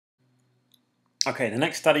Okay, the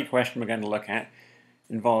next study question we're going to look at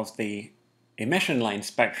involves the emission line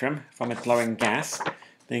spectrum from a glowing gas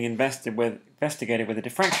being investigated with a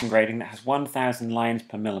diffraction grating that has 1,000 lines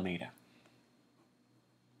per millimeter.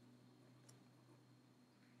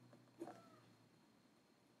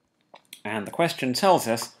 And the question tells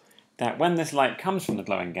us that when this light comes from the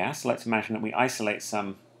glowing gas, let's imagine that we isolate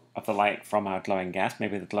some of the light from our glowing gas.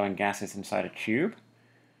 Maybe the glowing gas is inside a tube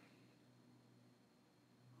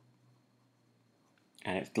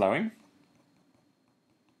and it's glowing.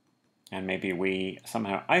 And maybe we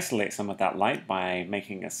somehow isolate some of that light by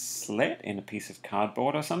making a slit in a piece of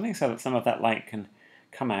cardboard or something so that some of that light can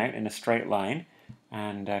come out in a straight line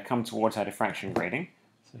and come towards our diffraction grating.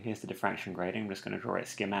 So here's the diffraction grating. I'm just going to draw it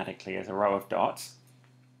schematically as a row of dots.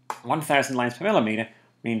 1,000 lines per millimeter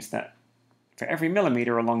means that for every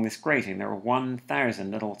millimeter along this grating there are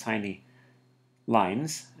 1,000 little tiny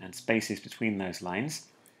lines and spaces between those lines.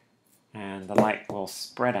 And the light will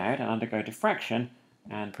spread out and undergo diffraction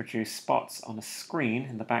and produce spots on a screen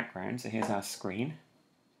in the background. So here's our screen.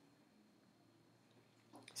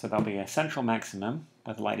 So there'll be a central maximum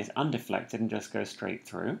where the light is undeflected and just goes straight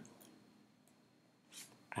through.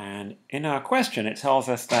 And in our question it tells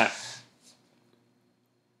us that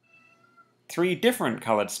 3 different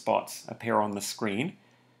colored spots appear on the screen,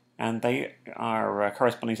 and they are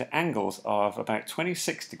corresponding to angles of about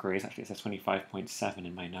 26 degrees. Actually it says 25.7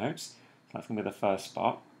 in my notes. So that's going to be the first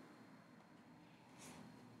spot.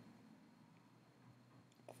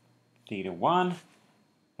 Theta 1.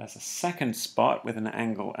 There's a second spot with an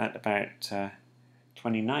angle at about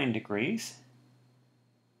 29 degrees.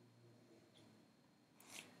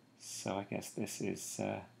 So I guess this is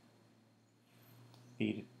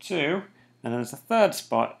theta 2. And then there's a third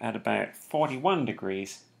spot at about 41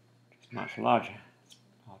 degrees, which is much larger.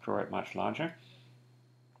 I'll draw it much larger.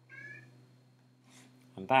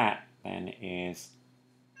 And that then is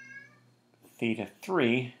theta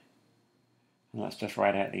 3. And let's just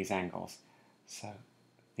write out these angles. So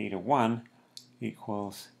theta 1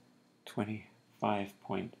 equals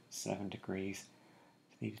 25.7 degrees.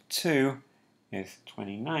 Theta 2 is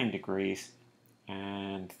 29 degrees.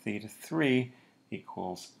 And theta 3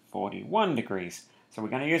 equals 41 degrees. So we're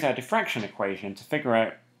going to use our diffraction equation to figure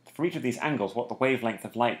out for each of these angles what the wavelength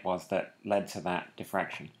of light was that led to that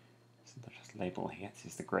diffraction. So let's just label here,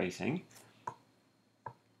 this is the grating.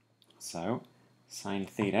 So sine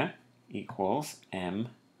theta equals m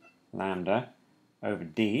lambda over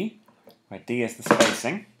d, where d is the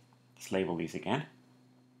spacing. Let's label these again.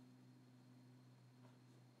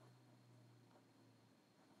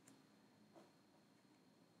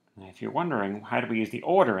 Now if you're wondering how do we use the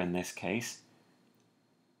order in this case,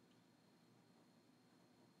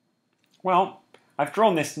 well, I've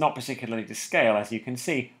drawn this not particularly to scale, as you can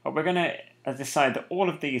see, but we're going to decide that all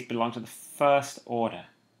of these belong to the first order.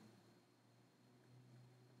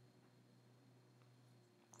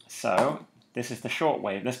 So this is the short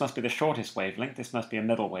wave. This must be the shortest wavelength, this must be a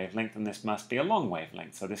middle wavelength, and this must be a long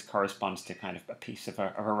wavelength. So this corresponds to kind of a piece of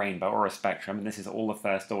a rainbow or a spectrum, and this is all the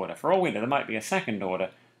first order. For all we know, there might be a second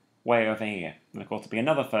order way over here. And of course, there'll be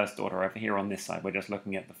another first order over here on this side. We're just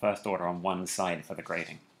looking at the first order on one side for the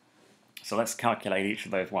grating. So let's calculate each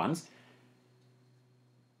of those ones.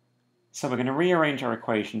 So we're going to rearrange our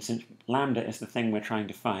equation since lambda is the thing we're trying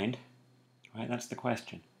to find. Right, that's the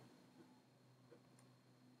question.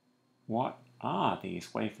 What are these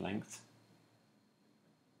wavelengths?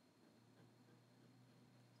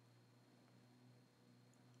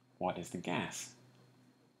 What is the gas?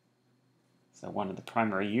 So one of the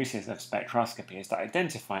primary uses of spectroscopy is to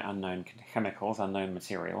identify unknown chemicals, unknown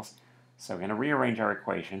materials. So we're going to rearrange our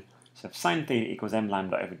equation. So if sine theta equals m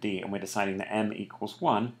lambda over d, and we're deciding that m equals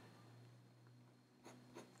 1,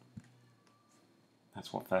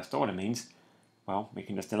 that's what first order means. Well, we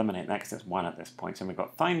can just eliminate that because it's 1 at this point. So we've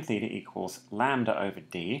got sine theta equals lambda over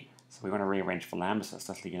d. So we want to rearrange for lambda, so let's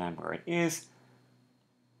just leave lambda where it is.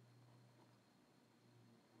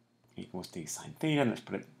 Equals d sine theta. Let's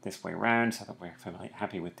put it this way around so that we're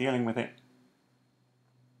happy with dealing with it.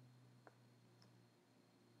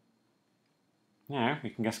 Now we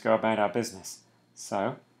can just go about our business.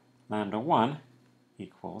 So lambda 1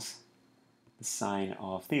 equals the sine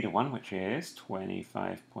of theta 1, which is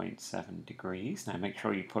 25.7 degrees. Now make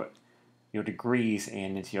sure you put your degrees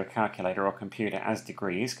into your calculator or computer as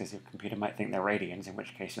degrees, because your computer might think they're radians, in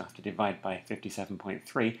which case you'll have to divide by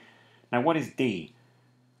 57.3. Now what is d?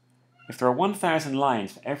 If there are 1,000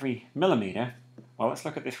 lines for every millimeter, well, let's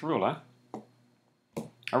look at this ruler.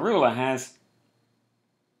 A ruler has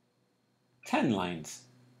 10 lines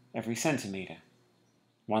every centimeter.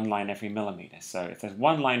 1 line every millimeter. So if there's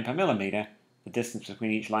 1 line per millimeter, the distance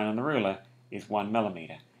between each line on the ruler is 1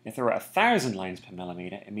 millimeter. If there are 1,000 lines per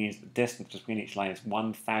millimeter, it means the distance between each line is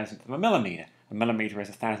 1,000th of a millimeter. A millimeter is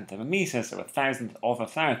 1,000th of a meter, so 1,000th of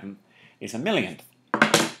 1,000th is a millionth.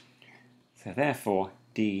 So therefore,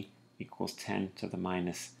 d equals 10 to the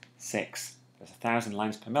minus 6. There's 1,000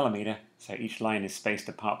 lines per millimeter, so each line is spaced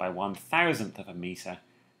apart by 1,000th of a meter.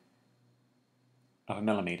 Of a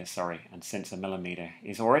millimeter, sorry, and since a millimeter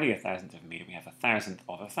is already 1,000th of a meter, we have 1,000th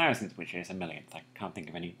of 1,000th, which is a millionth. I can't think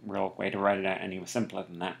of any real way to write it out any simpler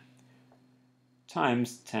than that.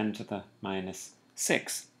 Times 10 to the minus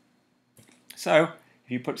 6. So,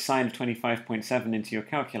 if you put sine of 25.7 into your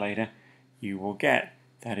calculator, you will get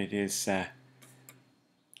that it is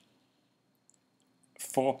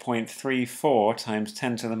 4.34 times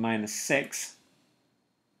 10 to the minus 6.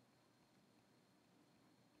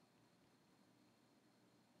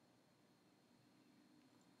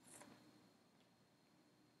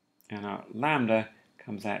 And our lambda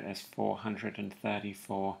comes out as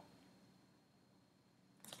 434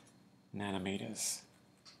 nanometers.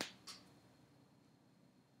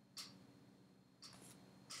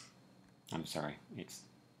 I'm sorry, it's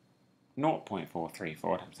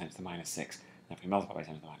 0.434 times 10 to the minus 6. And if we multiply by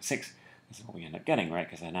 10 to the minus 6, this is what we end up getting, right?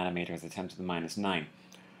 Because a nanometer is a 10 to the minus 9.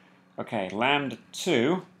 Okay, lambda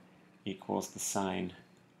 2 equals the sine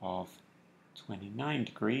of 29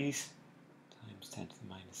 degrees times 10 to the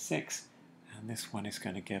minus 6. And this one is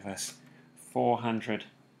going to give us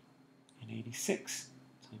 486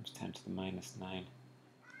 times 10 to the minus 9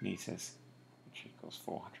 meters, which equals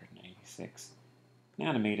 486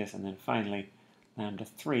 nanometers. And then finally, lambda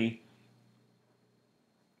 3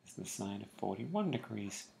 is the sine of 41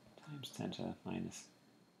 degrees times 10 to the minus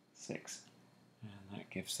 6. And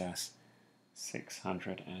that gives us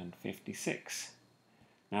 656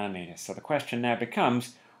 nanometers. So the question now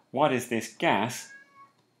becomes, what is this gas?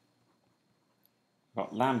 We've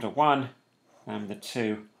got lambda 1, lambda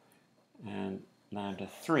 2, and lambda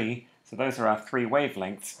 3. So those are our three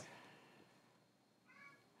wavelengths.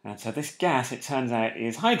 And so this gas, it turns out,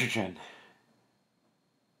 is hydrogen.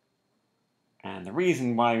 And the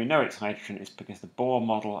reason why we know it's hydrogen is because the Bohr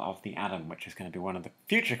model of the atom, which is going to be one of the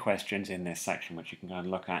future questions in this section, which you can go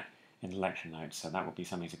and look at in the lecture notes. So that will be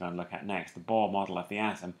something to go and look at next. The Bohr model of the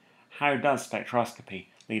atom. How does spectroscopy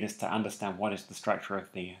lead us to understand what is the structure of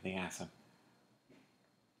the atom?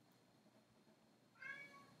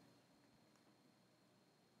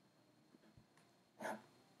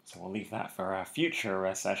 So we'll leave that for our future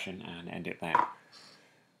session and end it there.